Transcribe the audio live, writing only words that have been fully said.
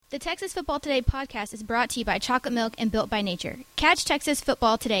The Texas Football Today podcast is brought to you by Chocolate Milk and Built by Nature. Catch Texas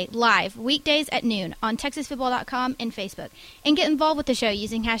Football Today live weekdays at noon on TexasFootball.com and Facebook. And get involved with the show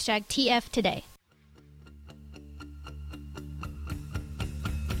using hashtag TFToday.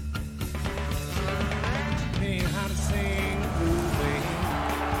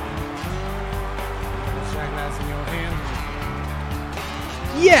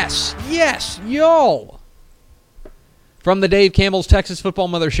 Yes, yo! From the Dave Campbell's Texas Football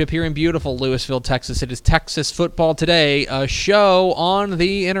Mothership here in beautiful Lewisville, Texas, it is Texas Football Today, a show on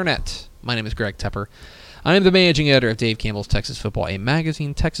the internet. My name is Greg Tepper. I am the managing editor of Dave Campbell's Texas Football, a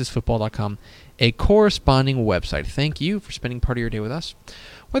magazine, TexasFootball.com, a corresponding website. Thank you for spending part of your day with us.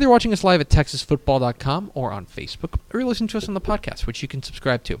 Whether you're watching us live at TexasFootball.com or on Facebook, or you're listening to us on the podcast, which you can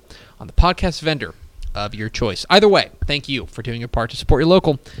subscribe to on the podcast vendor of your choice. Either way, thank you for doing your part to support your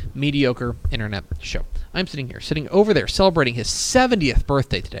local mediocre internet show. I'm sitting over there, celebrating his 70th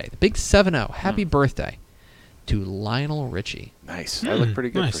birthday today. The big 7-0. Happy birthday to Lionel Richie. Nice. I look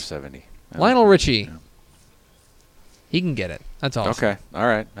pretty good for 70. Lionel Richie. Yeah. He can get it. That's awesome. Okay. All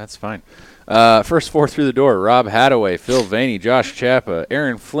right. That's fine. First four through the door. Rob Hadaway, Phil Vaney, Josh Chappa,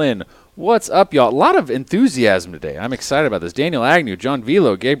 Aaron Flynn. What's up, y'all? A lot of enthusiasm today. I'm excited about this. Daniel Agnew, John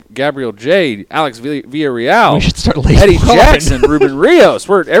Vilo, Gabriel J., Alex Villarreal. We should start late. Eddie Jackson, Ruben Rios.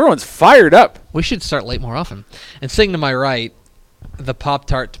 Everyone's fired up. We should start late more often. And sitting to my right, the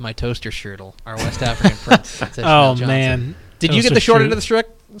Pop-Tart to my toaster strudel, our West African prince. Oh, man. Did you get the short end of the stick?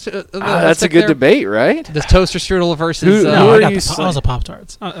 That's a good debate, right? This toaster strudel versus... I was a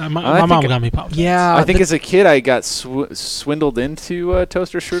Pop-Tarts. My mom got me Pop-Tarts. Yeah. I think as a kid, I got swindled into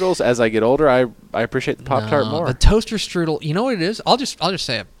toaster strudels. As I get older, I appreciate the Pop-Tart more. The toaster strudel, you know what it is? I'll just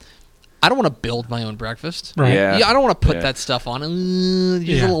say it. I don't want to build my own breakfast. Right. Yeah. I don't want to put that stuff on.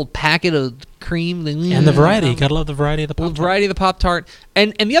 Just a little packet of cream. And the variety. You gotta love the variety of the Pop-Tart. The variety of the Pop-Tart.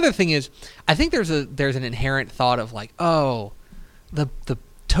 And the other thing is, I think there's an inherent thought of like, oh, the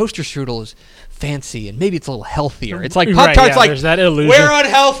toaster strudel is fancy and maybe it's a little healthier. It's like Pop-Tart's like, there's that illusion. We're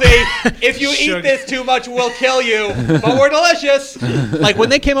unhealthy. If you eat this too much, we'll kill you. But we're delicious. Like when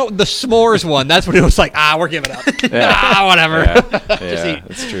they came out with the s'mores one, that's when it was like, we're giving up. Whatever. Just eat.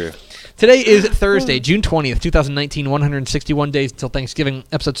 That's true. Today is Thursday, June 20th, 2019, 161 days until Thanksgiving,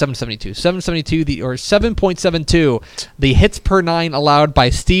 episode 772. 7.72, the hits per nine allowed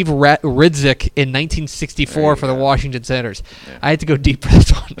by Steve Ridzik in 1964 for the Washington Senators. Yeah. I had to go deep for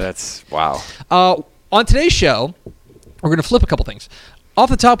this one. That's, wow. On today's show, we're going to flip a couple things. Off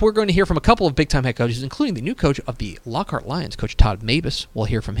the top, we're going to hear from a couple of big-time head coaches, including the new coach of the Lockhart Lions, Coach Todd Mabus. We'll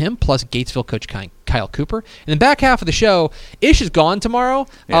hear from him, plus Gatesville coach Kyle Cooper. In the back half of the show, Ish is gone tomorrow,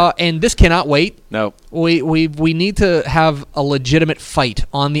 and this cannot wait. No. We need to have a legitimate fight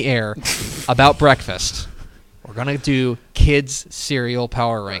on the air about breakfast. We're going to do kids' cereal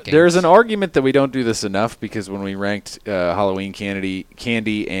power rankings. There's an argument that we don't do this enough because when we ranked Halloween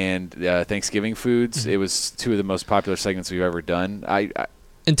candy and Thanksgiving foods, it was two of the most popular segments we've ever done.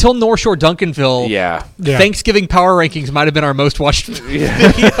 Until North Shore Duncanville, Thanksgiving power rankings might have been our most watched video.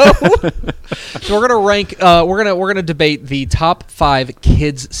 So we're gonna rank. We're gonna debate the top 5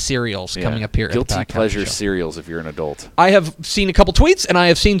 kids cereals coming up here. Guilty pleasure cereals if you're an adult. I have seen a couple tweets and I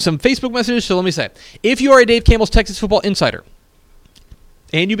have seen some Facebook messages. So let me say, if you are a Dave Campbell's Texas Football Insider,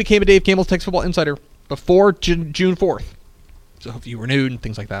 and you became a Dave Campbell's Texas Football Insider before June 4th, so if you renewed and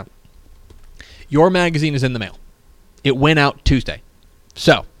things like that, your magazine is in the mail. It went out Tuesday.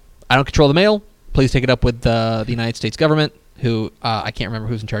 So, I don't control the mail. Please take it up with the United States government, who I can't remember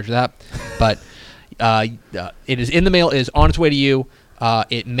who's in charge of that. But it is in the mail. It is on its way to you.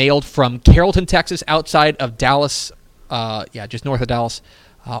 It mailed from Carrollton, Texas, outside of Dallas, just north of Dallas,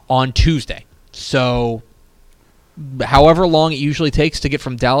 on Tuesday. So, however long it usually takes to get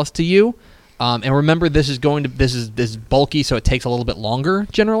from Dallas to you. And remember, this is bulky, so it takes a little bit longer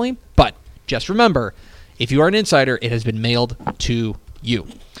generally. But just remember, if you are an insider, it has been mailed to you.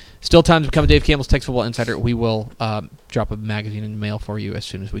 Still time to become a Dave Campbell's Texas Football Insider. We will drop a magazine in the mail for you as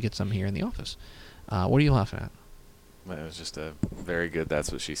soon as we get some here in the office. What are you laughing at? It was just a very good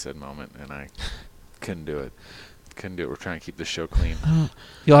 "that's what she said" moment, and I couldn't do it. We're trying to keep the show clean.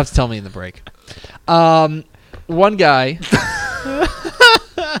 You'll have to tell me in the break. One guy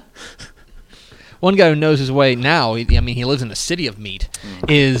who knows his way now, he lives in the city of meat,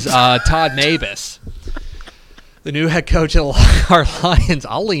 is Todd Mabus. The new head coach of the Lockhart Lions.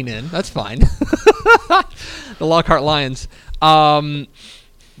 I'll lean in. That's fine. The Lockhart Lions.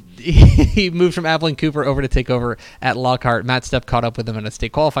 He moved from Abilene Cooper over to take over at Lockhart. Matt Stepp caught up with him in a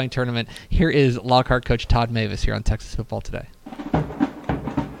state qualifying tournament. Here is Lockhart coach Todd Mabus here on Texas Football Today.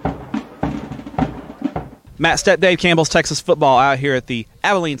 Matt Stepp, Dave Campbell's Texas Football out here at the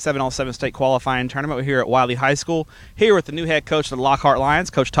Abilene 7-on-7 state qualifying tournament. We're here at Wiley High School, here with the new head coach of the Lockhart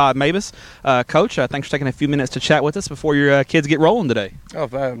Lions, Coach Todd Mavis. Coach, thanks for taking a few minutes to chat with us before your kids get rolling today. Oh,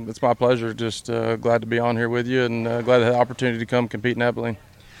 it's my pleasure. Just glad to be on here with you, and glad to have the opportunity to come compete in Abilene.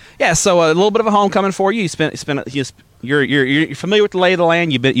 Yeah, so a little bit of a homecoming for you. You're familiar with the lay of the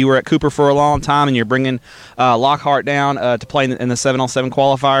land. You were at Cooper for a long time, and you're bringing Lockhart down to play in the 7-on-7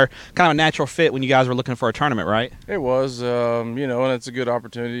 qualifier. Kind of a natural fit when you guys were looking for a tournament, right? It was, and it's a good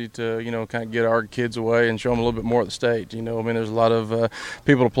opportunity to, kind of get our kids away and show them a little bit more of the state. There's a lot of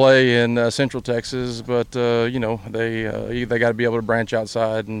people to play in Central Texas, but, they got to be able to branch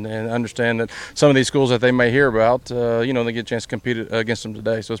outside and understand that some of these schools that they may hear about, they get a chance to compete against them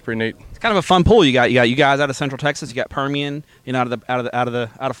today. So it's pretty neat. It's kind of a fun pool. You got you guys out of Central Texas. You got Permian, out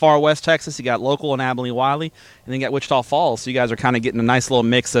of far west Texas. You got local and Abilene, Wiley, and then you got Wichita Falls. So you guys are kind of getting a nice little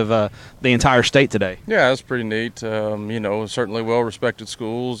mix of the entire state today. Yeah, that's pretty neat. Certainly well-respected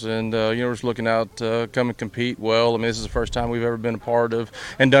schools, and we're just looking out come and compete well. This is the first time we've ever been a part of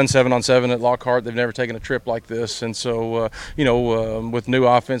and done 7-on-7 at Lockhart. They've never taken a trip like this, and so with new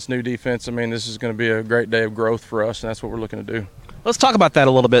offense, new defense, this is going to be a great day of growth for us, and that's what we're looking to do. Let's talk about that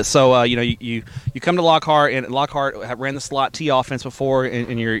a little bit. So, you come to Lockhart, and Lockhart ran the slot T offense before,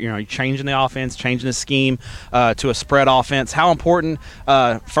 and you're changing the offense, changing the scheme to a spread offense. How important,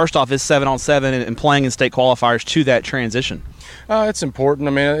 first off, is 7-on-7 and playing in state qualifiers to that transition? It's important.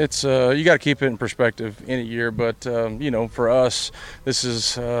 It's you got to keep it in perspective any year. But for us, this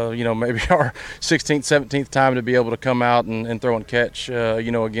is maybe our 16th, 17th time to be able to come out and throw and catch.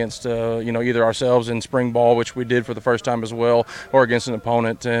 Against either ourselves in spring ball, which we did for the first time as well, or against an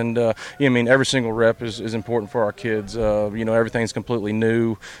opponent. And every single rep is important for our kids. Everything's completely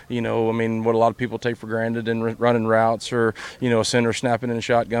new. What a lot of people take for granted in running routes or a center snapping in a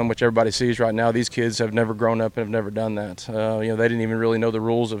shotgun, which everybody sees right now. These kids have never grown up and have never done that. They didn't even really know the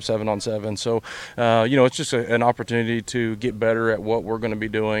rules of 7-on-7. So, it's just an opportunity to get better at what we're going to be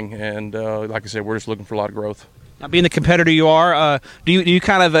doing. And like I said, we're just looking for a lot of growth. Now, being the competitor you are, do you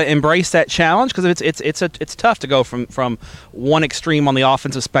kind of embrace that challenge? Because it's tough to go from one extreme on the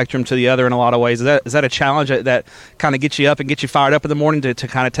offensive spectrum to the other in a lot of ways. Is that a challenge that kind of gets you up and gets you fired up in the morning to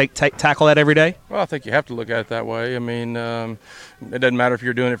kind of tackle that every day? Well, I think you have to look at it that way. It doesn't matter if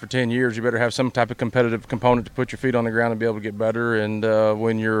you're doing it for 10 years. You better have some type of competitive component to put your feet on the ground and be able to get better. And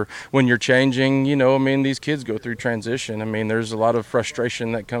when you're changing, these kids go through transition. There's a lot of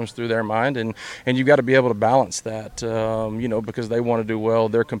frustration that comes through their mind, and you've got to be able to balance that. Because they want to do well,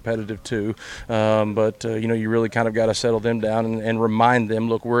 they're competitive too. But you really kind of got to settle them down and remind them,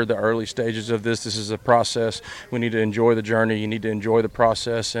 look, we're at the early stages of this. This is a process. We need to enjoy the journey. You need to enjoy the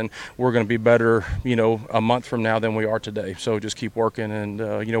process, and we're going to be better, a month from now than we are today. So just keep working, and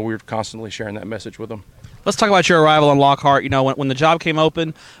we're constantly sharing that message with them. Let's talk about your arrival in Lockhart. When the job came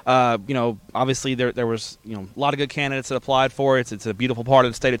open, obviously there was a lot of good candidates that applied for it. It's a beautiful part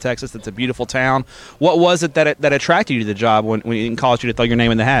of the state of Texas. It's a beautiful town. What was it that attracted you to the job when it caused you to throw your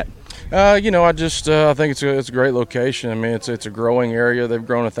name in the hat? I think it's a great location. It's a growing area. They've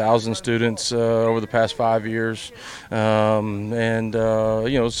grown 1,000 students over the past 5 years, it's a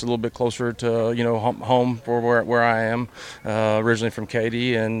little bit closer to home for where I am. Originally from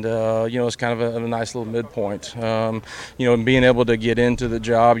Katy, and it's kind of a nice little midpoint. And being able to get into the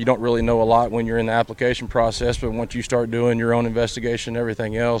job, you don't really know a lot when you're in the application process, but once you start doing your own investigation and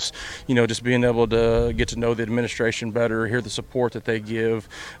everything else, just being able to get to know the administration better, hear the support that they give.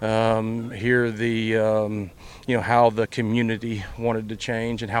 Hear the how the community wanted to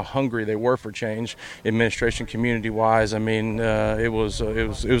change and how hungry they were for change, administration community wise. It was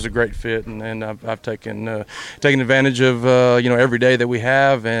a great fit, and I've taken advantage of every day that we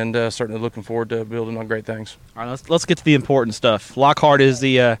have, and certainly looking forward to building on great things. All right, let's get to the important stuff. Lockhart is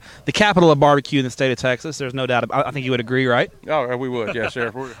the capital of barbecue in the state of Texas. There's no doubt. I think you would agree, right? Oh, we would, yes,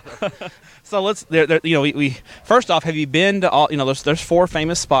 sir. So let's. We first off, have you been to all? There's 4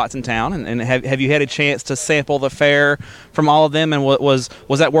 famous spots in town, and have you had a chance to sample the fare from all of them? And was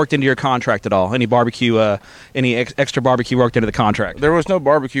that worked into your contract at all? Any barbecue, any extra barbecue worked into the contract? There was no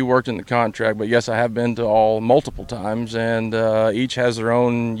barbecue worked in the contract, but yes, I have been to all multiple times, and each has their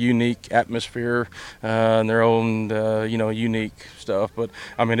own unique atmosphere and their own unique stuff. But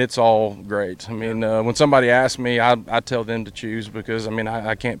it's all great. When somebody asks me, I tell them to choose, because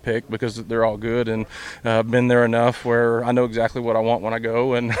I can't pick, because they're all good, and I've been there enough where I know exactly what I want when I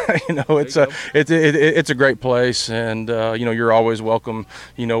go, and It's a great place, and you're always welcome.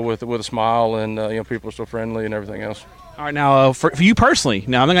 With a smile, and people are so friendly and everything else. All right, now for you personally,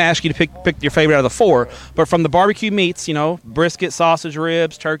 now I'm going to ask you to pick your favorite out of the four, but from the barbecue meats, brisket, sausage,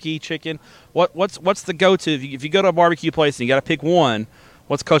 ribs, turkey, chicken, what's the go-to if you go to a barbecue place and you got to pick one?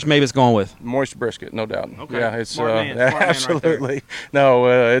 What's Coach Mavis going with? Moist brisket, no doubt. Okay. Yeah, it's Smart man absolutely. Right no,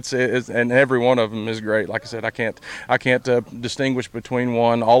 it's and every one of them is great. Like I said, I can't distinguish between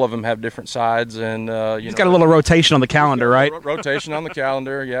one. All of them have different sides, and It's got a little rotation on the calendar, right? Rotation on the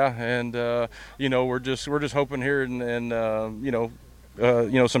calendar, yeah. And we're just hoping here and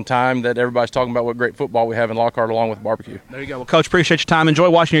some time that everybody's talking about what great football we have in Lockhart along with barbecue. There you go. Well, Coach, appreciate your time. Enjoy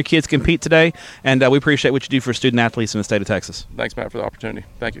watching your kids compete today, and we appreciate what you do for student athletes in the state of Texas. Thanks, Matt, for the opportunity.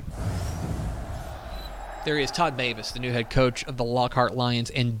 Thank you. There he is, Todd Mavis, the new head coach of the Lockhart Lions,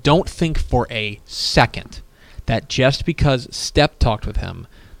 and don't think for a second that just because Stepp talked with him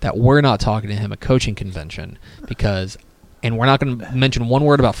that we're not talking to him at coaching convention and we're not going to mention one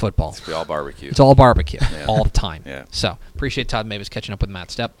word about football. It's all barbecue. It's all barbecue all the time. Yeah. So appreciate Todd Mavis catching up with Matt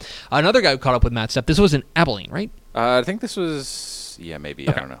Stepp. Another guy who caught up with Matt Stepp, this was in Abilene, right? I think this was, maybe.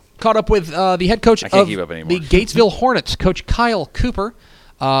 Okay. I don't know. Caught up with the head coach of keep up the anymore. Gatesville Hornets, Coach Kyle Cooper.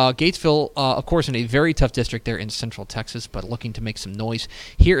 Gatesville, of course, in a very tough district there in Central Texas, but looking to make some noise.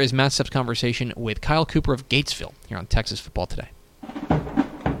 Here is Matt Stepp's conversation with Kyle Cooper of Gatesville here on Texas Football Today.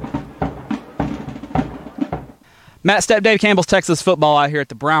 Matt Stepp, Dave Campbell's Texas Football out here at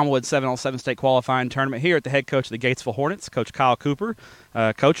the Brownwood 7-on-7 state qualifying tournament here at the head coach of the Gatesville Hornets, Coach Kyle Cooper.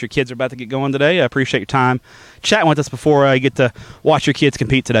 Coach, your kids are about to get going today. I appreciate your time chatting with us before you get to watch your kids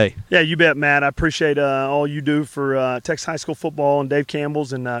compete today. Yeah, you bet, Matt. I appreciate all you do for Texas high school football and Dave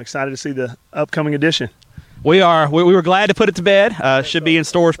Campbell's, and excited to see the upcoming edition. We were glad to put it to bed. Should be in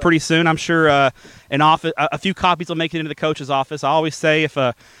stores pretty soon. I'm sure a few copies will make it into the coach's office. I always say if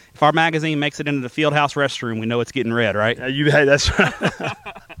our magazine makes it into the Fieldhouse restroom, we know it's getting read, right? Hey, that's right.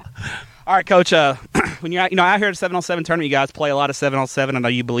 All right, Coach. When you're out here at a 7-on-7 tournament, you guys play a lot of 7-on-7. I know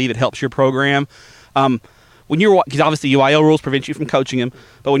you believe it helps your program. Because obviously UIL rules prevent you from coaching them,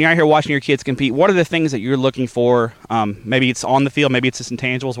 but when you're out here watching your kids compete, what are the things that you're looking for? Maybe it's on the field, maybe it's just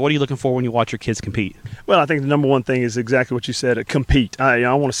intangibles. What are you looking for when you watch your kids compete? Well, I think the number one thing is exactly what you said, compete.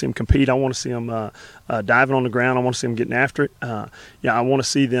 I want to see them compete. I want to see them diving on the ground. I want to see them getting after it. I want to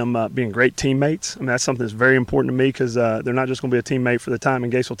see them being great teammates. I mean, that's something that's very important to me because they're not just going to be a teammate for the time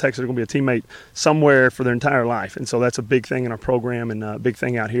in Gatesville, Texas. They're going to be a teammate somewhere for their entire life. And so that's a big thing in our program, and a big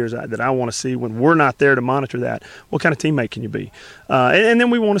thing out here is that I want to see when we're not there to monitor that. What kind of teammate can you be? And then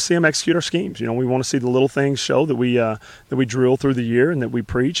we want to see them execute our schemes. We want to see the little things show that we drill through the year and that we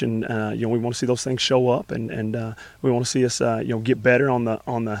preach, and we want to see those things show up, and we want to see us get better on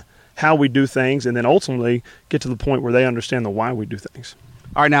the how we do things, and then ultimately get to the point where they understand the why we do things.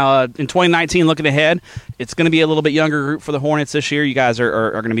 All right, now in 2019, looking ahead, it's going to be a little bit younger group for the Hornets this year. You guys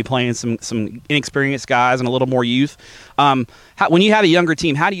are going to be playing some inexperienced guys and a little more youth. When you have a younger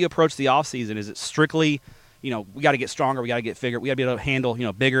team, how do you approach the offseason? Is it strictly, we got to get stronger, we got to get bigger, we got to be able to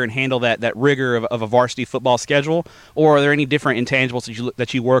handle, bigger and handle that rigor of a varsity football schedule? Or are there any different intangibles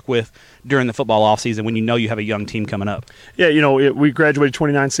that you work with during the football offseason when you have a young team coming up? Yeah, we graduated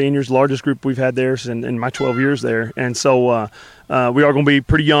 29 seniors, largest group we've had there in my 12 years there. And so we are going to be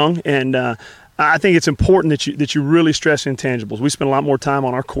pretty young, and I think it's important that you really stress intangibles. We spend a lot more time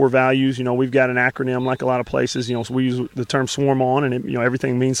on our core values. We've got an acronym like a lot of places. So we use the term SWARM on, and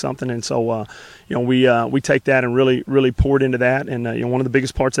everything means something. And so we take that and really pour it into that. And one of the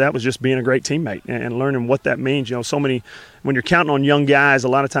biggest parts of that was just being a great teammate and learning what that means. So many, when you're counting on young guys, a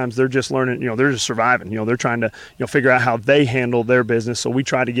lot of times they're just learning. They're just surviving. They're trying to figure out how they handle their business. So we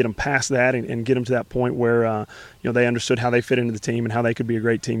try to get them past that and get them to that point where they understood how they fit into the team and how they could be a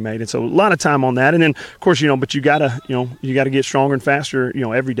great teammate. And so a lot of time on that. And then of course, but you gotta get stronger and faster,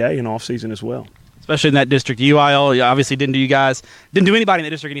 every day in off season as well. Especially in that district. UIL obviously didn't do anybody in the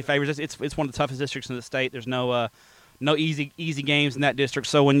district any favors. It's one of the toughest districts in the state. There's no easy games in that district.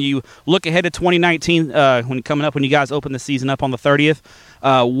 So when you look ahead to 2019, when you guys open the season up on the 30th,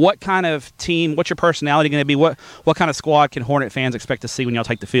 what kind of team, what's your personality going to be? What kind of squad can Hornet fans expect to see when y'all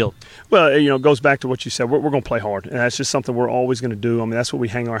take the field? Well, it goes back to what you said. We're going to play hard, and that's just something we're always going to do. I mean, that's what we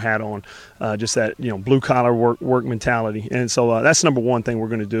hang our hat on, just that blue collar work mentality. And so that's number one thing we're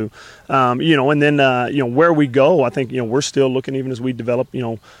going to do. And then where we go, I think we're still looking, even as we develop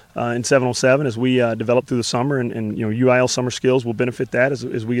in 7-on-7 as we develop through the summer, and UIL summer skills will benefit that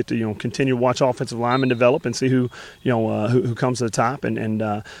as we get to continue to watch offensive linemen develop and see who who comes to the top, and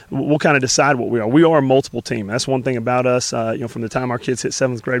we'll kind of decide what we are. We are a multiple team. That's one thing about us. From the time our kids hit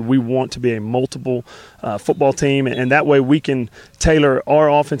 7th grade, we want to be a multiple football team, and that way we can tailor our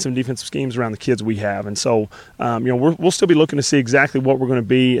offensive and defensive schemes around the kids we have. And so we'll still be looking to see exactly what we're going to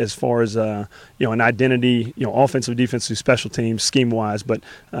be as far as an identity, offensive, defensive, special teams, scheme-wise. But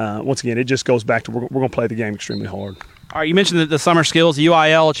once again, it just goes back to we're going to play the game extremely hard. All right, you mentioned the summer skills.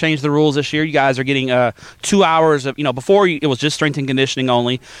 UIL changed the rules this year. You guys are getting 2 hours of, before it was just strength and conditioning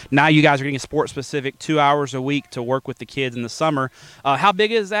only. Now you guys are getting a sport-specific 2 hours a week to work with the kids in the summer. How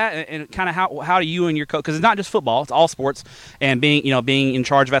big is that, and kind of how do you and your coach, because it's not just football, it's all sports, and being in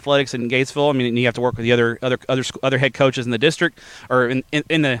charge of athletics in Gatesville, I mean, you have to work with the other head coaches in the district or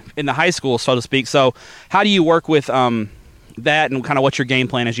in the high school, so to speak. So how do you work with that, and kind of what's your game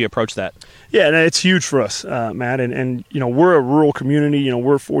plan as you approach that? Yeah, and it's huge for us, Matt. And we're a rural community.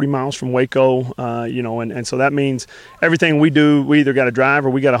 We're 40 miles from Waco. And so that means everything we do, we either got to drive or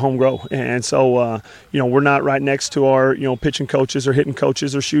we got to home grow. And so we're not right next to our pitching coaches or hitting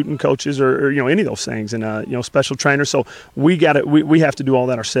coaches or shooting coaches or any of those things. And special trainers. So we have to do all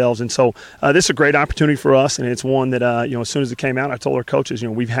that ourselves. And so this is a great opportunity for us, and it's one that as soon as it came out, I told our coaches,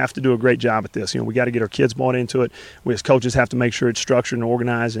 we have to do a great job at this. We got to get our kids bought into it. We as coaches have to make sure it's structured and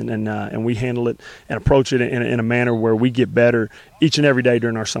organized, and we handle it and approach it in a manner where we get better each and every day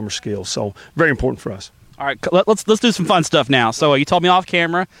during our summer skills. So very important for us. All right, let's do some fun stuff now. So you told me off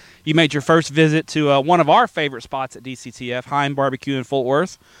camera you made your first visit to one of our favorite spots at DCTF, Heim Barbecue in Fort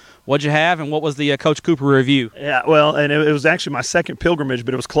Worth. What'd you have, and what was the Coach Cooper review? Yeah, well, and it was actually my second pilgrimage,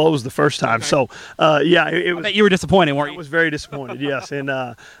 but it was closed the first time. Okay. So, it was. I bet you were disappointed, weren't you? I was very disappointed, yes. And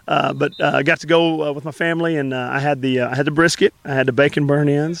but I got to go with my family, and I had the brisket, I had the bacon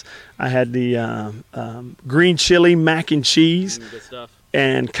burn-ins, I had the green chili mac and cheese, good stuff,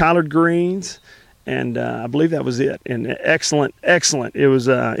 and collard greens. And I believe that was it. And excellent. It was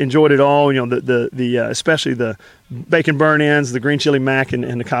enjoyed it all. The especially the bacon burn-ins, the green chili mac, and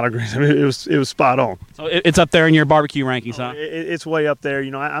the collard greens. I mean, it was spot on. So it's up there in your barbecue rankings, huh? It's way up there.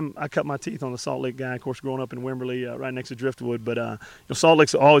 I cut my teeth on the Salt Lick guy. Of course, growing up in Wimberley, right next to Driftwood. But Salt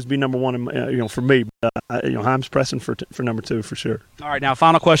Lick's will always be number one. For me. But, Heim's pressing for number two for sure. All right, now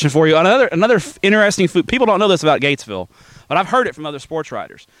final question for you. Another interesting food. People don't know this about Gatesville, but I've heard it from other sports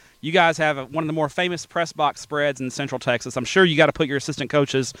writers. You guys have one of the more famous press box spreads in Central Texas. I'm sure you got to put your assistant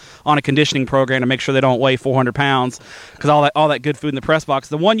coaches on a conditioning program to make sure they don't weigh 400 pounds because all that good food in the press box.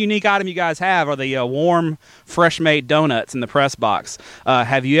 The one unique item you guys have are the warm, fresh-made donuts in the press box.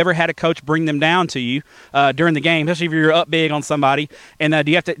 Have you ever had a coach bring them down to you during the game, especially if you're up big on somebody? And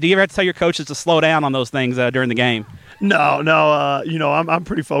do you ever have to tell your coaches to slow down on those things during the game? No. I'm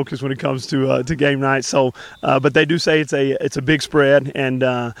pretty focused when it comes to game night. So, but they do say it's a big spread, and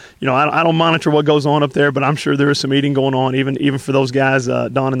I don't monitor what goes on up there, but I'm sure there is some eating going on, even for those guys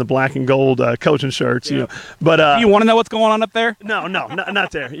donning the black and gold coaching shirts. Yeah. But you want to know what's going on up there? No,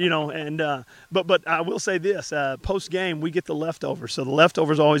 not there. And but I will say this: post game, we get the leftovers. So the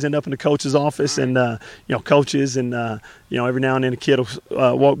leftovers always end up in the coach's office, and coaches, and every now and then a kid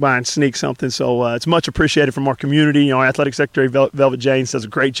will walk by and sneak something. So it's much appreciated from our community. Our athletic secretary Velvet James does a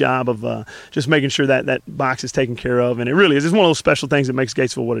great job of just making sure that box is taken care of, and it really is. It's one of those special things that makes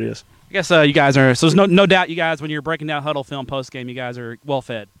Gatesville what it is. I guess you guys are. So there's no doubt, you guys, when you're breaking down huddle film post game, you guys are well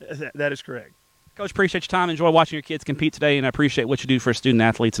fed. That is correct. Coach, appreciate your time. Enjoy watching your kids compete today, and I appreciate what you do for student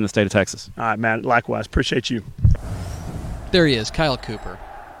athletes in the state of Texas. All right, man. Likewise, appreciate you. There he is, Kyle Cooper,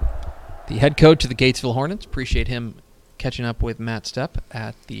 the head coach of the Gatesville Hornets. Appreciate him catching up with Matt Stepp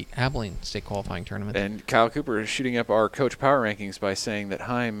at the Abilene State Qualifying Tournament. And Kyle Cooper is shooting up our coach power rankings by saying that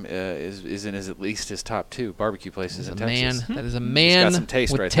Heim is in at least his top 2 barbecue places in Texas. That is a man got some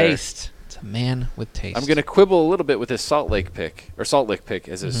taste with right taste. There. It's a man with taste. I'm going to quibble a little bit with his Salt Lick pick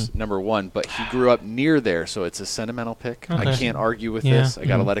as his number 1, but he grew up near there, so it's a sentimental pick. Okay. I can't argue with this. I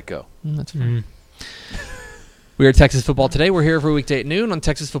got to let it go. That's fine. We are at Texas Football Today. We're here every weekday at noon on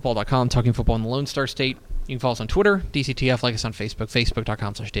TexasFootball.com, talking football in the Lone Star State. You can follow us on Twitter, DCTF, like us on Facebook,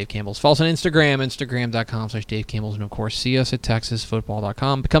 Facebook.com/Dave Campbell's. Follow us on Instagram, Instagram.com/Dave Campbell's. And, of course, see us at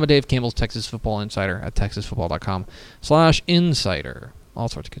TexasFootball.com. Become a Dave Campbell's Texas Football Insider at TexasFootball.com/insider. All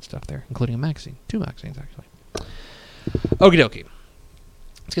sorts of good stuff there, including a magazine. 2 magazines, actually. Okie dokie.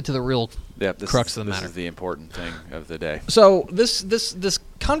 Let's get to the real crux of the matter. This is the important thing of the day. So this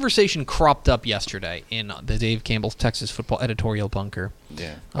conversation cropped up yesterday in the Dave Campbell's Texas Football editorial bunker.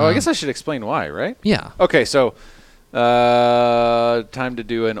 Yeah. I guess I should explain why, right? Yeah. Okay, so Time to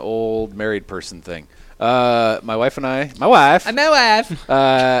do an old married person thing. My wife and I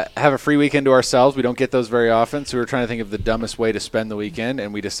have a free weekend to ourselves. We don't get those very often, so we were trying to think of the dumbest way to spend the weekend,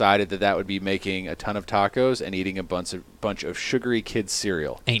 and we decided that would be making a ton of tacos and eating a bunch of sugary kids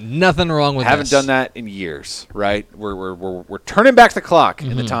cereal. Ain't nothing wrong with Haven't this. done that in years, right? We're turning back the clock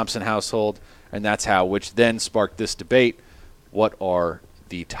in the Thompson household, and that's which then sparked this debate. What are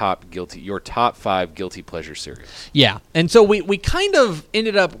your top 5 guilty pleasure cereals? Yeah, and so we kind of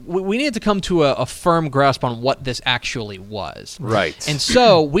ended up we needed to come to a firm grasp on what this actually was. Right. And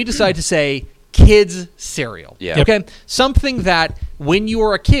so we decided to say kids cereal. Yeah. Okay. Something that when you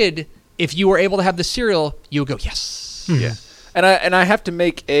were a kid, if you were able to have the cereal, you would go yes. Yeah. And I have to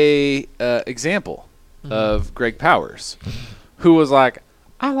make a example of Greg Powers, who was like,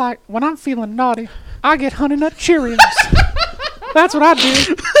 when I'm feeling naughty, I get Honey Nut Cheerios. That's what I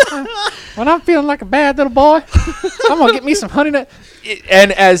do. When I'm feeling like a bad little boy, I'm going to get me some Honey Nut.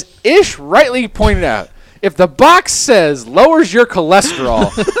 And as Ish rightly pointed out, if the box says lowers your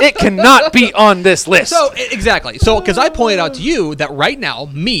cholesterol, it cannot be on this list. So, exactly. So, because I pointed out to you that right now,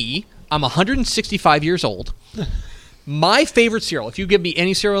 I'm 165 years old. My favorite cereal, if you give me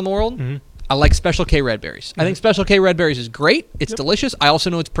any cereal in the world, I like Special K Red Berries. I think Special K Red Berries is great. It's delicious. I also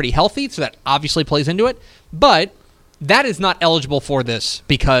know it's pretty healthy, so that obviously plays into it. But that is not eligible for this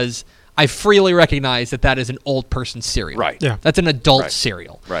because I freely recognize that is an old person cereal. Right. Yeah. That's an adult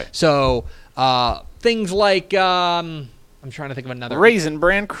cereal. Right. So things like I'm trying to think of another. Raisin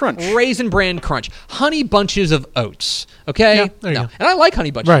Bran Crunch. Raisin Bran Crunch. Honey Bunches of Oats. Okay? Yeah, there you go. And I like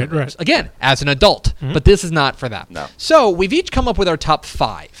Honey Bunches of Oats. Again, as an adult. But this is not for that. No. So we've each come up with our top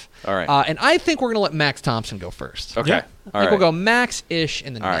 5. All right. And I think we're going to let Max Thompson go first. Okay. Yeah. I think we'll go Max-ish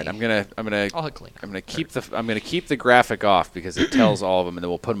and then All right. me. I'll hit clean. keep the graphic off because it tells all of them, and then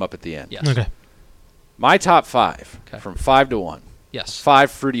we'll put them up at the end. Yes. Okay. My top 5 Okay. from 5 to 1. Yes.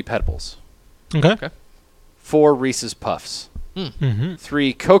 5 Fruity Pebbles. Okay. 4 Reese's Puffs. Mm-hmm.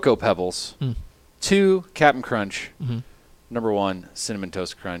 3 Cocoa Pebbles. Mm. 2 Captain Crunch. Mhm. Number 1 Cinnamon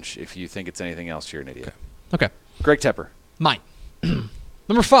Toast Crunch. If you think it's anything else, you're an idiot. Okay. Greg Tepper. Mine.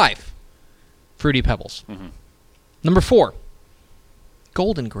 Number 5, Fruity Pebbles. Mhm. Number 4,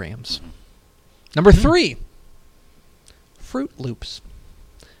 Golden Grams. Number 3, Fruit Loops.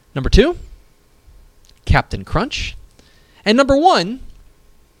 Number 2, Captain Crunch. And number 1,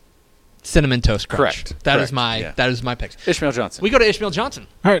 Cinnamon Toast Crunch. Correct. That is Correct. that is my picks. Ishmael Johnson. We go to Ishmael Johnson.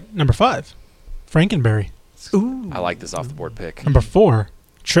 All right. Number 5, Frankenberry. I like this off the board pick. Number 4,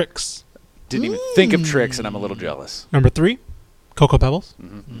 Trix. Didn't even think of Trix, and I'm a little jealous. Number 3, Cocoa Pebbles.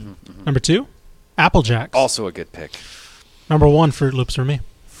 Number 2, Apple Jacks. Also a good pick. Number 1, Fruit Loops for me.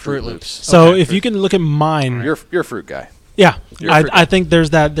 Fruit Loops. So if you can look at mine, You're a fruit guy. yeah, You're a fruit I think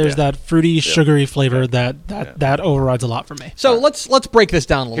there's Yeah. that fruity, sugary flavor that overrides a lot for me. So let's break this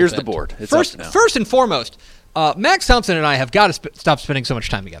down a little Here's bit. the board. It's First, up now. first and foremost, Max Thompson and I have got to stop spending so much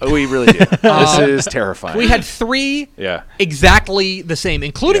time together. We really do. This is terrifying. We had 3 Yeah. exactly the same,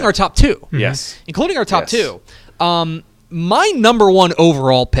 including Yeah. our top 2. Yes. Including our top Yes. 2. My number 1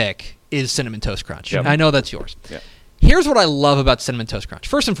 overall pick is Cinnamon Toast Crunch. Yep. I know that's yours. Yep. Here's what I love about Cinnamon Toast Crunch.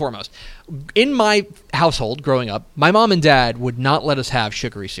 First and foremost, in my household growing up, my mom and dad would not let us have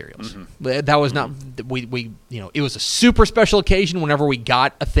sugary cereals. That was not we it was a super special occasion whenever we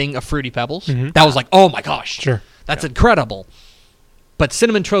got a thing of Fruity Pebbles. That was like, "Oh my gosh. Sure. That's incredible." But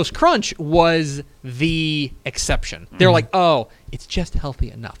Cinnamon Toast Crunch was the exception. They're like, "Oh, it's just healthy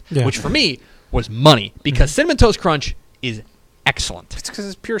enough." Yeah. Which for me was money because Cinnamon Toast Crunch is excellent. It's because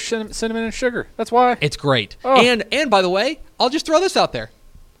it's pure cinnamon and sugar. That's why. It's great. Oh. And by the way, I'll just throw this out there.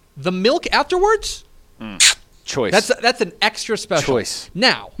 The milk afterwards, Choice. that's an extra special. Choice.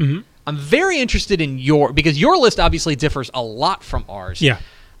 Now, I'm very interested in because your list obviously differs a lot from ours. Yeah.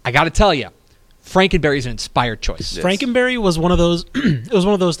 I got to tell you, Frankenberry is an inspired choice. Yes. Frankenberry was one of those. It was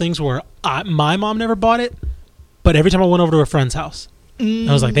one of those things where my mom never bought it, but every time I went over to a friend's house, I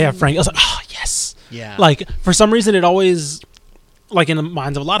was like, "They have Frank." I was like, "Oh yes!" Yeah. Like for some reason, it always, like in the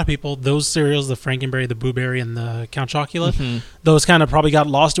minds of a lot of people, those cereals, the Frankenberry, the Boo Berry, and the Count Chocula, those kind of probably got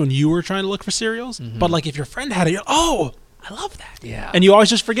lost when you were trying to look for cereals. But like if your friend had it, you're, "Oh, I love that." Yeah. And you always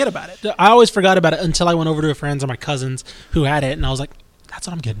just forget about it. I always forgot about it until I went over to a friend's or my cousins who had it, and I was like, "That's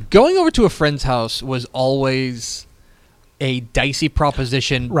what I'm getting." Going over to a friend's house was always a dicey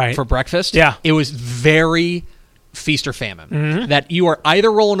proposition Right. for breakfast. Yeah. It was very feast or famine. That you are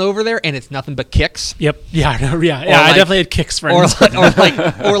either rolling over there and it's nothing but kicks. Yep. Yeah. I like- definitely had kicks Or friends.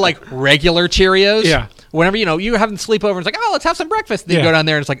 like regular Cheerios. Yeah. Whenever you're having sleepover and it's like, oh, let's have some breakfast. Then you Yeah. go down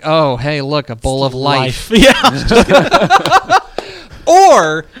there and it's like, oh, hey, look, a bowl of life. Yeah.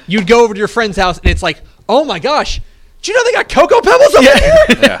 Or you'd go over to your friend's house and it's like, oh my gosh, Do you know they got Cocoa Pebbles up here?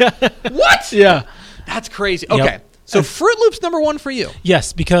 Yeah. What? Yeah. That's crazy. Okay. Yep. So Fruit Loops number 1 for you.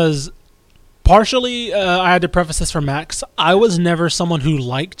 Yes, because partially I had to preface this for Max. I was never someone who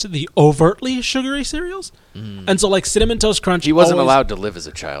liked the overtly sugary cereals. And so like Cinnamon Toast Crunch. He wasn't always- allowed to live as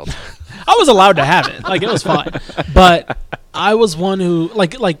a child. I was allowed to have it. Like it was fine. But I was one who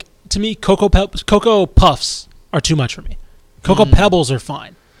like to me Cocoa Puffs are too much for me. Cocoa Pebbles are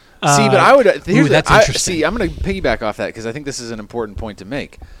fine. See, but I would. that's interesting. See, I'm going to piggyback off that because I think this is an important point to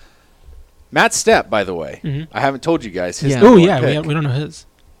make. Matt Stepp, by the way, I haven't told you guys his. Yeah. number Oh one yeah, pick, we don't know his.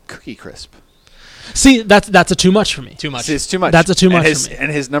 Cookie Crisp. See, that's a too much for me. Too much. See, it's too much. That's a too much and his, for me.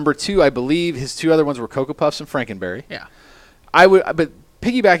 And his number 2, I believe, his 2 other ones were Cocoa Puffs and Frankenberry. Yeah. But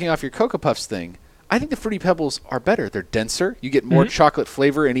piggybacking off your Cocoa Puffs thing, I think the Fruity Pebbles are better. They're denser. You get more chocolate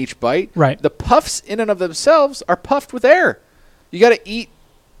flavor in each bite. Right. The puffs in and of themselves are puffed with air. You got to eat.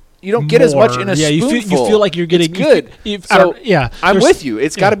 You don't get as much in a Yeah, spoonful. you feel like you're getting It's good. I'm there's- with you.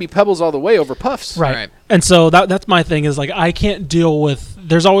 It's got to yeah. be Pebbles all the way over Puffs. Right. Right. And so that's my thing is like I can't deal with.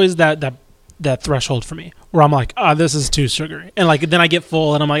 There's always that threshold for me where I'm like, this is too sugary, and like then I get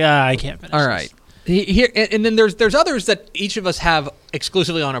full and I'm like, I can't finish. All this. right. Here and then there's others that each of us have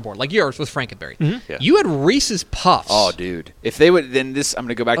exclusively on our board, like yours with Frankenberry. Yeah. You had Reese's Puffs. Oh, dude. If they would, then this, I'm going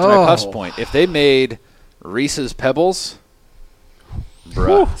to go back to my Puffs point. If they made Reese's Pebbles,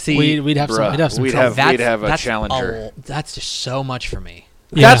 bruh. See, We'd have some. Bruh. We'd have some We'd trouble. have- a that's challenger. that's just so much for me.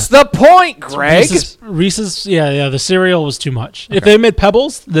 Yeah. That's the point, Greg. Reese's, yeah. The cereal was too much. If they made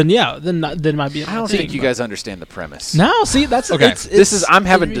Pebbles, then then might be. I don't think you guys understand the premise. No, see, that's Okay. I'm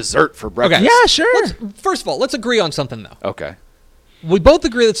having dessert for breakfast. Yeah, sure. First of all, let's agree on something though. Okay. We both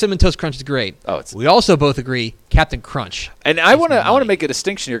agree that Cinnamon Toast Crunch is great. Oh, we also both agree Captain Crunch. And I want to money. make a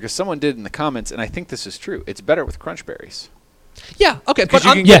distinction here because someone did in the comments, and I think this is true. It's better with Crunch Berries Yeah, okay, because but you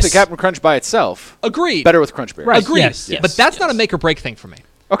I'm can get the yes. Captain Crunch by itself. agreed. Better with Crunch Berries. Right. Agreed. Yes, But that's not a make or break thing for me.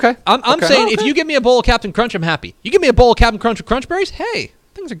 Okay. I'm Okay. saying if you give me a bowl of Captain Crunch, I'm happy. You give me a bowl of Captain Crunch with Crunch Berries, hey,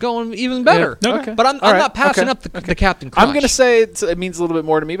 things are going even better. Yeah, okay. But I'm All right, not passing okay, up the Captain Crunch. I'm going to say it means a little bit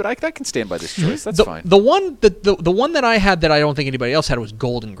more to me, but I can stand by this choice. That's fine. The one that I had that I don't think anybody else had was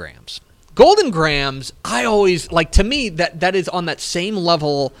Golden Grams. Golden Grams, I always like. To me, that is on that same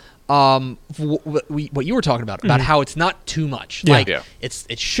level. What you were talking about how it's not too much. Yeah. Like Yeah. it's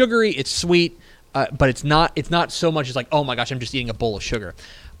sugary, it's sweet, but it's not so much as like, oh my gosh, I'm just eating a bowl of sugar.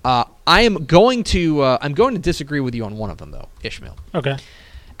 I'm going to disagree with you on one of them though, Ishmael. Okay.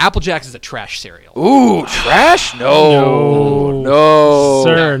 Apple Jacks is a trash cereal. Ooh, trash? No.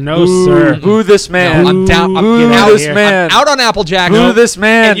 Sir, no, sir. Boo this man. No, I'm down. I'm Boo getting out this here. man. I'm out on Apple Jacks. Boo this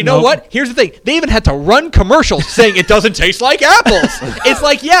man. And you know what? Here's the thing. They even had to run commercials saying it doesn't taste like apples. It's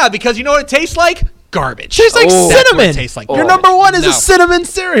like, yeah, because you know what it tastes like? Garbage. Tastes like Oh. That's what cinnamon. it tastes like. Your Oh. number one is No. a cinnamon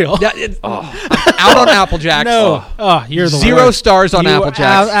cereal. Yeah, I'm out on Apple Jacks. No. Oh, you're the 0 worst. stars on You Apple are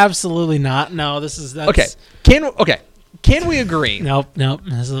Jacks. absolutely not. No, that's Okay. Can we agree? Nope. Look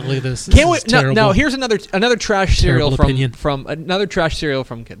at this. Can we? This is No, terrible. here's another trash cereal opinion. from another trash cereal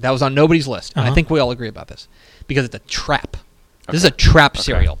from that was on nobody's list. And I Uh-huh. think we all agree about this because it's a trap. This is a trap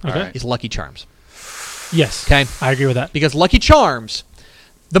cereal. Okay. Is Lucky Charms. Yes. Okay. I agree with that. Because Lucky Charms,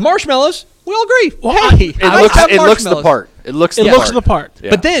 the marshmallows, we all agree. Well, hey, It I looks have the marshmallows. part. It looks It the looks part. the part. Yeah.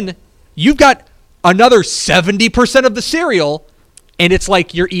 But then you've got another 70% of the cereal, and it's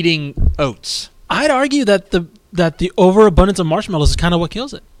like you're eating oats. I'd argue that the overabundance of marshmallows is kind of what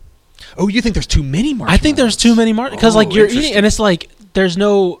kills it. Oh, you think there's too many marshmallows? I think there's too many because like Oh, you're eating interesting. and it's like there's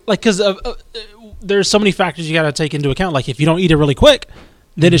no like because there's so many factors you got to take into account. Like if you don't eat it really quick,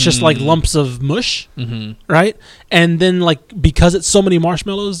 then it's just like lumps of mush, right? And then like because it's so many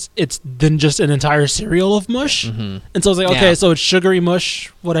marshmallows, it's then just an entire cereal of mush. And so it's like okay, Yeah. so it's sugary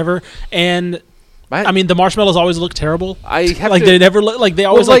mush, whatever. And I- I mean the marshmallows always look terrible. I have Like to, they never look like they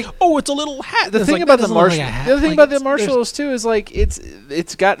always like, oh it's a little hat. the It's thing like, about that the doesn't look like a marshmallows. hat. The other thing Like, about the it's- there's- marshmallows too is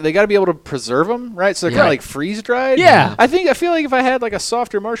like they got to be able to preserve them, right? So they're kind of Right. like freeze dried. Yeah. I feel like if I had like a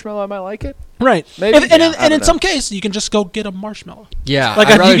softer marshmallow, I might like it. Right. Maybe. And, Yeah, I and don't in know. some case, you can just go get a marshmallow. Yeah. Like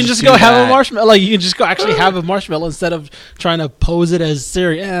I'd you rather can just do go have that. a marshmallow. Like you can just go actually have a marshmallow instead of trying to pose it as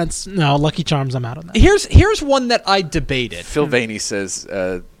cereal. Yeah, it's no Lucky Charms. I'm out on that. Here's one that I debated. Phil Vaney says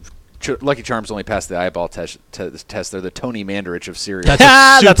Lucky Charms only passed the eyeball test. They're the Tony Mandarich of cereal. That's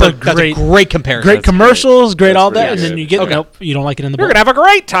That's a great comparison. Great commercials, great That's all pretty that, and then good. you get Okay. nope, you don't like it in the You're bowl. gonna have a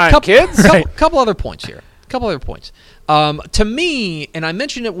great time, kids. Couple other points here. To me, and I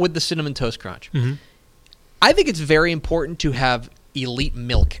mentioned it with the Cinnamon Toast Crunch. I think it's very important to have elite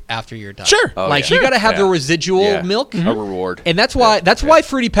milk after you're done. Sure. Oh, like yeah. you got to have the Yeah. residual Yeah. milk, A reward. and that's why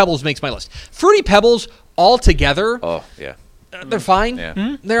Fruity Pebbles makes my list. Fruity Pebbles all together, Oh yeah. they're fine.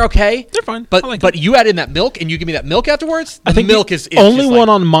 Yeah. They're okay. They're fine. But I like but them. you add in that milk and you give me that milk afterwards. I think milk the is only just one like,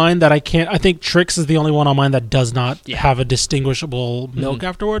 on mine that I can't. I think Trix is the only one on mine that does not Yeah. have a distinguishable milk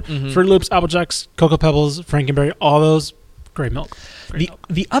afterward. Mhm. Fruit Loops, Apple Jacks, Cocoa Pebbles, Frankenberry, all those great milk. Great milk.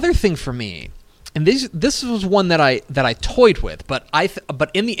 The other thing for me, and this was one that I toyed with, but but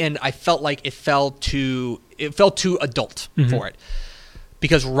in the end I felt like it felt too adult for it,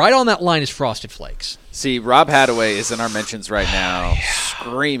 because right on that line is Frosted Flakes. See, Rob Hadaway is in our mentions right now,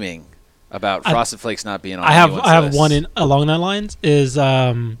 screaming about Frosted Flakes not being on. I have anyone's list. one in along that lines is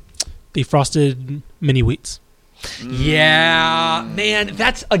the Frosted Mini Wheats. Yeah, man,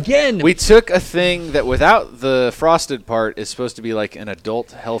 that's again. We took a thing that without the frosted part is supposed to be like an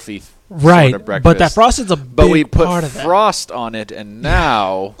adult healthy Right, sort of breakfast. but that Frosted's a big But we put part of that. frost on it, and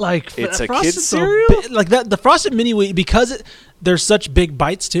now Like it's a Frosted's kid's so cereal. like that. The Frosted Mini Wheat, because there's such big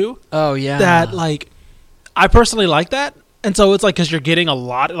bites too. oh yeah, That like, I personally like that, and so it's like because you're getting a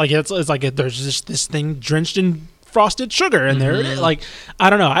lot. Like it's like there's just this thing drenched in frosted sugar, and there it is. Like I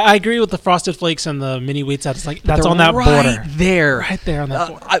don't know. I agree with the Frosted Flakes and the Mini Wheats. That's like that's They're on that right border, there, right there on that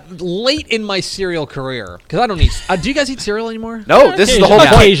border. late in my cereal career, because I don't eat. Do you guys eat cereal anymore? No, this is the whole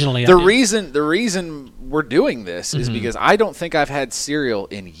point. Occasionally, The I do. reason we're doing this is because I don't think I've had cereal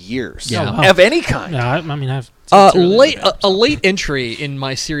in years Yeah. of any kind. Yeah, I mean I've cereal Late that a late entry in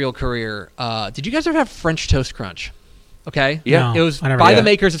my cereal career. Did you guys ever have French Toast Crunch? Okay, Yeah. No, it was I never by did. the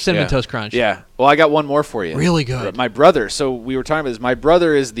makers of Cinnamon Yeah. Toast Crunch. Yeah. Well, I got one more for you. Really good. My brother. So we were talking about this. My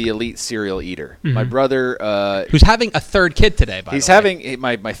brother is the elite cereal eater. My brother. Who's having a third kid today? By He's the way. having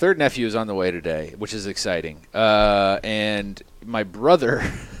my third nephew is on the way today, which is exciting. And my brother,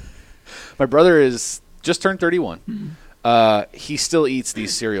 my brother is just turned 31. He still eats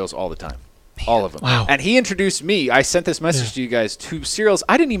these cereals all the time. All of them. Wow. And he introduced me. I sent this message to you guys to cereals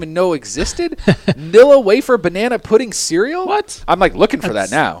I didn't even know existed. Nilla wafer banana pudding cereal. What? I'm like looking for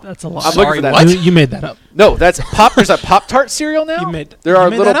that now. That's a lot. I'm looking for that. what? You made that up. No, that's pop. There's a Pop-Tart cereal now. You made there are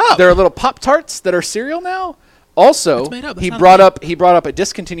that up. There are little Pop-Tarts that are cereal now. Also, That's made up. That's he not brought a up a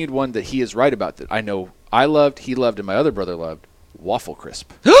discontinued one that he is right about that I know I loved, he loved, and my other brother loved. Waffle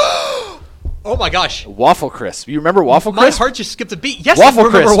Crisp. Oh my gosh, Waffle Crisp. You remember Waffle my Crisp? heart just skipped a beat. Yes, Waffle I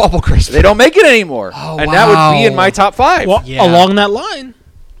remember Crisp. Waffle Crisp. They don't make it anymore. Oh, and that would be in wow. my top 5. Well, Yeah. along that line,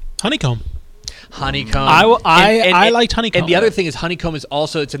 honeycomb. Honeycomb. I liked honeycomb. And the other thing is honeycomb is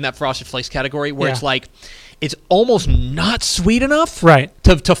also it's in that Frosted Flakes category where Yeah. it's like it's almost not sweet enough Right.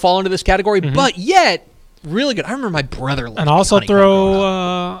 to fall into this category, but yet really good. I remember my brother loved And also honeycomb growing throw.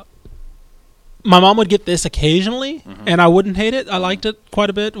 up. My mom would get this occasionally, and I wouldn't hate it. I liked it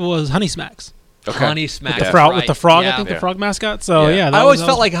quite a bit. Was Honey Smacks Okay. Honey Smacks with the Yeah. frog? right. With the frog, Yeah. I think Yeah. the frog mascot. So Yeah. yeah, I always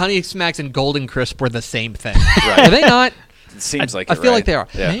felt like Honey Smacks and Golden Crisp were the same thing. Are they not? It seems like I it, feel right? like they are.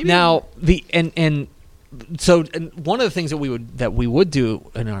 Yeah. Maybe. Now so one of the things that we would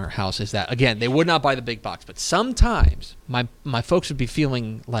do in our house is that again they would not buy the big box, but sometimes my folks would be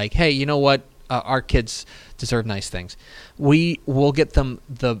feeling like, hey, you know what, our kids deserve nice things. We will get them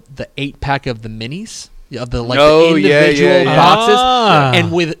the 8-pack of the minis. Of the Oh, the yeah, individual yeah, yeah. boxes, Ah.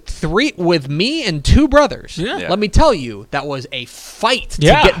 and with me and 2 brothers. Yeah. Yeah. Let me tell you, that was a fight to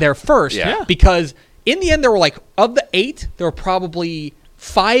Yeah. get there first. Yeah. Because in the end, there were like of the 8, there were probably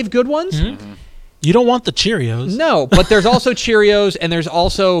 5 good ones. you don't want the Cheerios. No, but there's also Cheerios and there's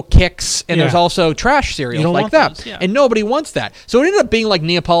also Kix and Yeah. there's also trash cereals You don't like want that. those, yeah. And nobody wants that. So it ended up being like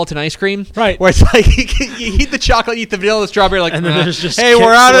Neapolitan ice cream. Right. Where it's like you eat the chocolate, you eat the vanilla, the strawberry, like, And then there's just hey, Kix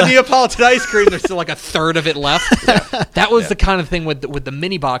we're out of left. Neapolitan ice cream. There's still like a third of it left. That was the kind of thing with the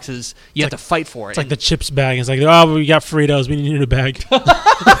mini boxes. You have to fight for it. It's like the chips bag. It's like, oh, we got Fritos. We need a new bag.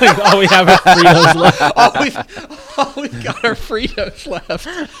 All we have is Fritos left. oh, we've got our Fritos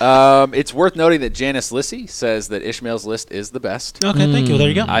left. It's worth noting that Janice Lissy says that Ishmael's list is the best. Okay, thank you. There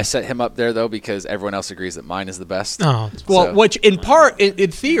you go. I set him up there though because everyone else agrees that mine is the best. Oh, Well, So- which in part,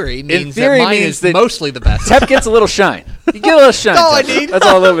 in theory, means theory that mine means is that- mostly the best. Tep gets a little shine. You get a little shine. That's all I Tep. need. That's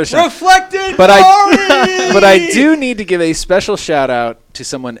all a little bit of shine. Reflected But glory! but I do need to give a special shout out to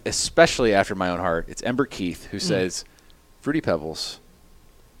someone especially after my own heart. It's Ember Keith who says, "Fruity Pebbles,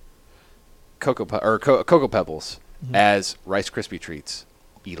 Cocoa Pebbles as Rice Krispie treats,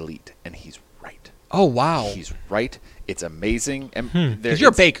 elite," and he's right. Oh, wow. He's right. It's amazing. And Because you're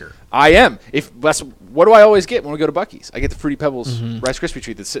a baker. I am. What do I always get when we go to Buc-ee's? I get the Fruity Pebbles Rice Krispie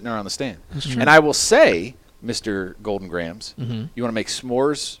treat that's sitting there on the stand. And I will say, Mr. Golden Grams, you want to make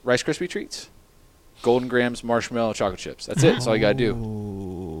s'mores Rice Krispie treats? Golden Grams, marshmallow, chocolate chips. That's it. That's all you got to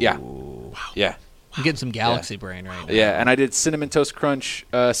do. Yeah. Yeah. I'm getting some galaxy brain right now. Yeah. And I did Cinnamon Toast Crunch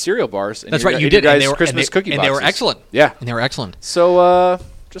cereal bars. That's right, you did. Guys' and they were, Christmas cookie and they were boxes. excellent. Yeah. And they were excellent. So,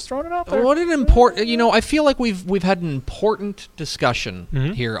 Just throwing it out there. What an important, I feel like we've had an important discussion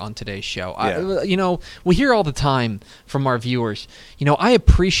Mhm. here on today's show. Yeah. We hear all the time from our viewers, I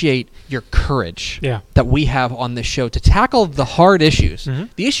appreciate your courage Yeah. that we have on this show to tackle the hard issues, Mhm.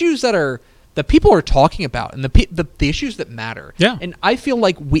 the issues that people are talking about, and the issues that matter. Yeah. And I feel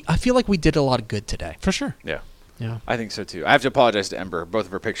like we did a lot of good today. For sure. Yeah. Yeah. I think so too. I have to apologize to Ember. Both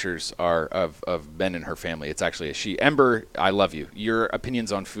of her pictures are of Ben and her family. It's actually a she. Ember, I love you. Your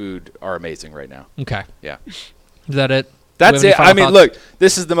opinions on food are amazing right now. Okay. Yeah. Is that it? That's Do we have it. any I mean, final thoughts? look,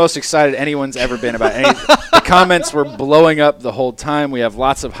 this is the most excited anyone's ever been about anything. The comments were blowing up the whole time. We have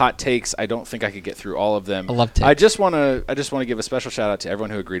lots of hot takes. I don't think I could get through all of them. I love takes. I just want to give a special shout out to everyone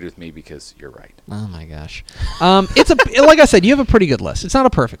who agreed with me because you're right. Oh my gosh. Like I said, you have a pretty good list. It's not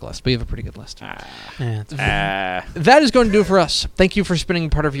a perfect list, but you have a pretty good list. Yeah, That is going to do it for us. Thank you for spending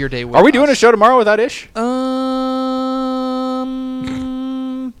part of your day with us. Are we doing a show tomorrow without Ish?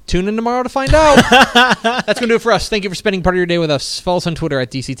 Tune in tomorrow to find out. That's going to do it for us. Thank you for spending part of your day with us. Follow us on Twitter at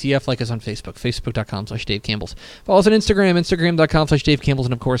DCTF. Like us on Facebook, Facebook.com/Dave Campbell's. Follow us on Instagram, Instagram.com/Dave Campbell's.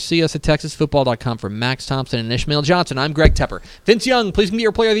 And, of course, see us at TexasFootball.com for Max Thompson and Ishmael Johnson. I'm Greg Tepper. Vince Young, please give me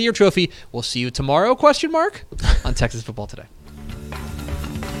your Player of the Year trophy. We'll see you tomorrow, ? On Texas Football Today.